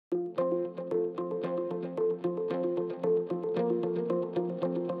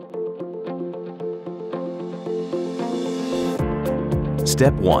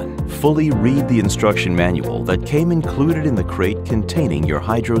Step 1. Fully read the instruction manual that came included in the crate containing your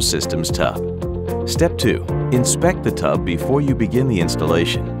Hydro Systems tub. Step 2. Inspect the tub before you begin the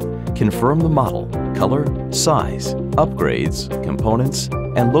installation. Confirm the model, color, size, upgrades, components,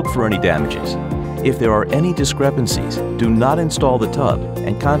 and look for any damages. If there are any discrepancies, do not install the tub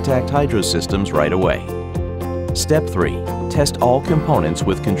and contact Hydro Systems right away. Step 3. Test all components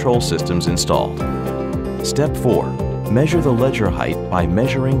with control systems installed. Step 4. Measure the ledger height by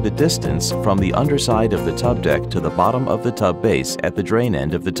measuring the distance from the underside of the tub deck to the bottom of the tub base at the drain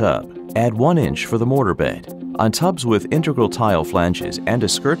end of the tub. Add 1 inch for the mortar bed. On tubs with integral tile flanges and a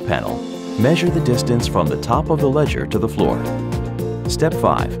skirt panel, measure the distance from the top of the ledger to the floor. Step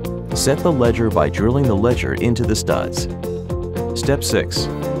 5. Set the ledger by drilling the ledger into the studs. Step 6.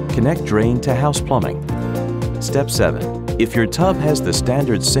 Connect drain to house plumbing. Step 7. If your tub has the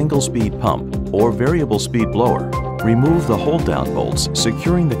standard single-speed pump or variable speed blower, remove the hold-down bolts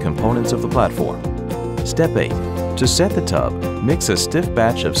securing the components of the platform. Step 8. To set the tub, mix a stiff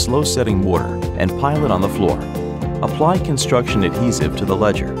batch of slow-setting mortar and pile it on the floor. Apply construction adhesive to the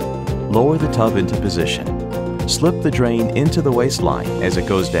ledger. Lower the tub into position. Slip the drain into the waistline as it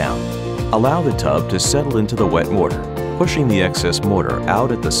goes down. Allow the tub to settle into the wet mortar, pushing the excess mortar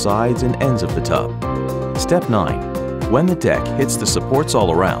out at the sides and ends of the tub. Step 9. When the deck hits the supports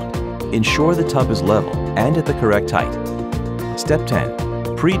all around, ensure the tub is level and at the correct height. Step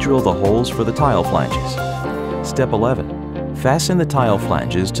 10. Pre-drill the holes for the tile flanges. Step 11. Fasten the tile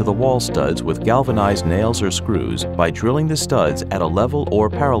flanges to the wall studs with galvanized nails or screws by drilling the studs at a level or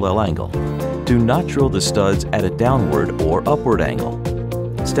parallel angle. Do not drill the studs at a downward or upward angle.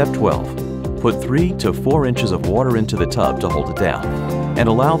 Step 12. Put 3 to 4 inches of water into the tub to hold it down, and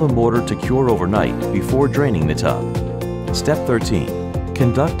allow the mortar to cure overnight before draining the tub. Step 13.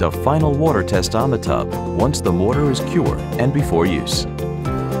 Conduct a final water test on the tub once the mortar is cured and before use.